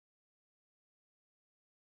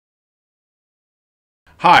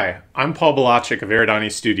Hi, I'm Paul Balachik of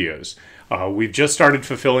Aradani Studios. We've just started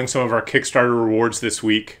fulfilling some of our Kickstarter rewards this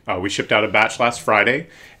week. We shipped out a batch last Friday,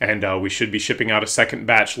 and we should be shipping out a second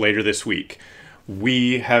batch later this week.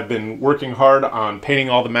 We have been working hard on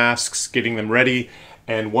painting all the masks, getting them ready,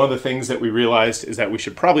 and one of the things that we realized is that we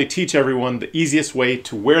should probably teach everyone the easiest way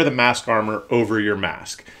to wear the mask armor over your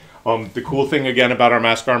mask. The cool thing again about our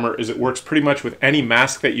mask armor is it works pretty much with any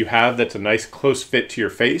mask that you have that's a nice close fit to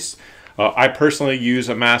your face. I personally use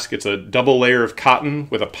a mask. It's a double layer of cotton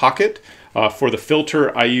with a pocket. For the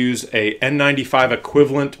filter, I use a N95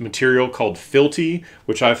 equivalent material called Filty,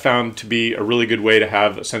 which I've found to be a really good way to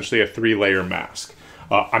have essentially a 3-layer mask.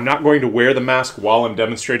 I'm not going to wear the mask while I'm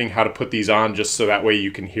demonstrating how to put these on, just so that way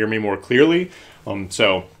you can hear me more clearly.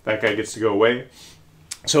 So that guy gets to go away.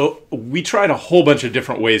 So we tried a whole bunch of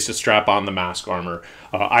different ways to strap on the mask armor.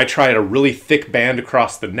 I tried a really thick band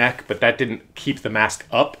across the neck, but that didn't keep the mask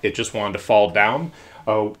up. It just wanted to fall down.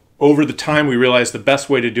 Over the time, we realized the best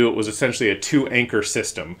way to do it was essentially a 2-anchor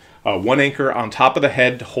system. One anchor on top of the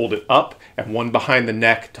head to hold it up, and one behind the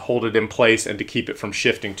neck to hold it in place and to keep it from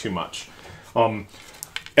shifting too much.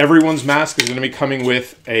 Everyone's mask is going to be coming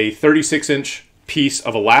with a 36-inch piece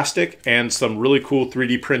of elastic and some really cool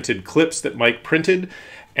 3D printed clips that Mike printed.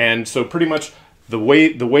 And so pretty much the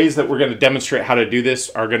ways that we're going to demonstrate how to do this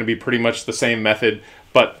are going to be pretty much the same method,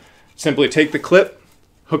 but simply take the clip,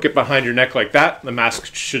 hook it behind your neck like that. The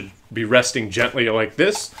mask should be resting gently like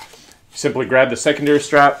this. Simply grab the secondary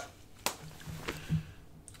strap,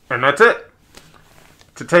 and that's it.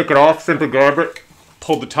 To take it off, simply grab it,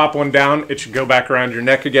 pull the top one down. It should go back around your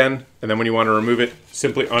neck again, and then when you want to remove it,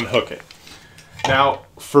 simply unhook it. Now,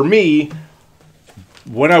 for me,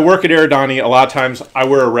 when I work at Aradani, a lot of times I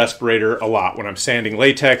wear a respirator a lot when I'm sanding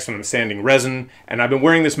latex, when I'm sanding resin, and I've been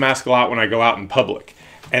wearing this mask a lot when I go out in public.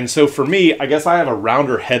 And so for me, I guess I have a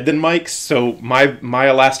rounder head than Mike's, so my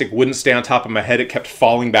elastic wouldn't stay on top of my head. It kept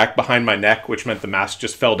falling back behind my neck, which meant the mask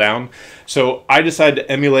just fell down. So I decided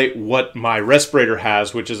to emulate what my respirator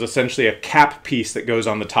has, which is essentially a cap piece that goes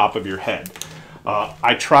on the top of your head.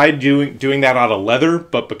 I tried doing that out of leather,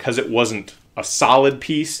 but because it wasn't a solid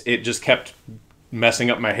piece, it just kept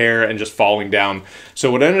messing up my hair and just falling down.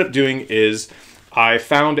 So what I ended up doing is I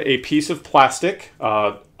found a piece of plastic,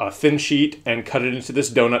 a thin sheet, and cut it into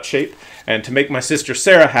this donut shape. And to make my sister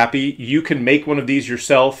Sarah happy, you can make one of these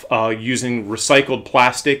yourself using recycled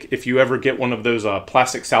plastic. If you ever get one of those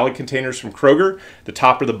plastic salad containers from Kroger, the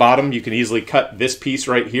top or the bottom, you can easily cut this piece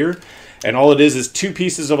right here. And all it is 2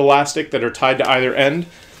 pieces of elastic that are tied to either end.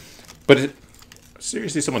 But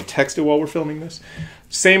seriously, someone texted while we're filming this?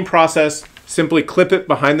 Same process, simply clip it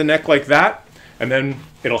behind the neck like that, and then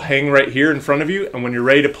it'll hang right here in front of you, and when you're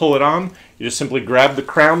ready to pull it on, you just simply grab the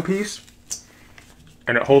crown piece,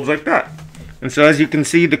 and it holds like that. And so as you can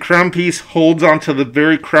see, the crown piece holds onto the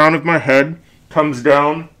very crown of my head, comes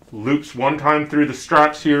down, loops one time through the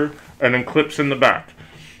straps here, and then clips in the back.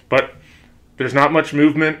 But there's not much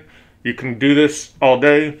movement. You can do this all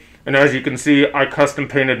day. And as you can see, I custom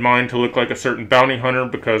painted mine to look like a certain bounty hunter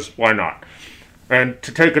because why not? And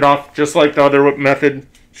to take it off, just like the other method,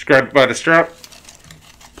 just grab it by the strap,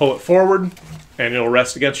 pull it forward, and it'll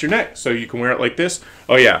rest against your neck. So you can wear it like this.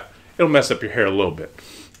 Oh yeah, it'll mess up your hair a little bit.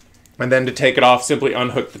 And then to take it off, simply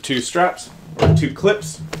unhook the 2 straps, or 2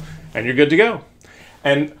 clips, and you're good to go.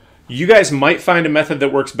 And you guys might find a method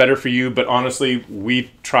that works better for you, but honestly,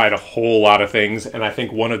 we tried a whole lot of things, and I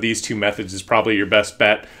think one of these 2 methods is probably your best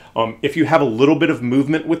bet. If you have a little bit of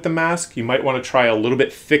movement with the mask, you might want to try a little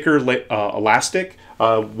bit thicker elastic.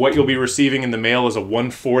 What you'll be receiving in the mail is a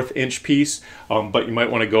 1/4 inch piece, but you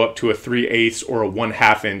might want to go up to a 3/8 or a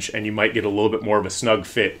 1/2 inch, and you might get a little bit more of a snug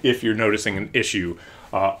fit if you're noticing an issue.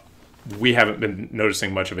 We haven't been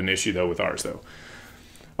noticing much of an issue though with ours though.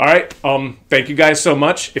 All right, thank you guys so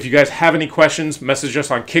much. If you guys have any questions, message us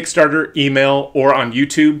on Kickstarter, email, or on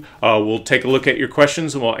YouTube. We'll take a look at your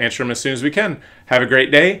questions and we'll answer them as soon as we can. Have a great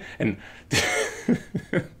day, and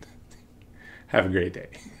have a great day.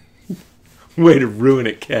 Way to ruin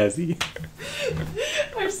it, Cassie.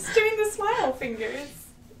 I'm just doing the smile fingers.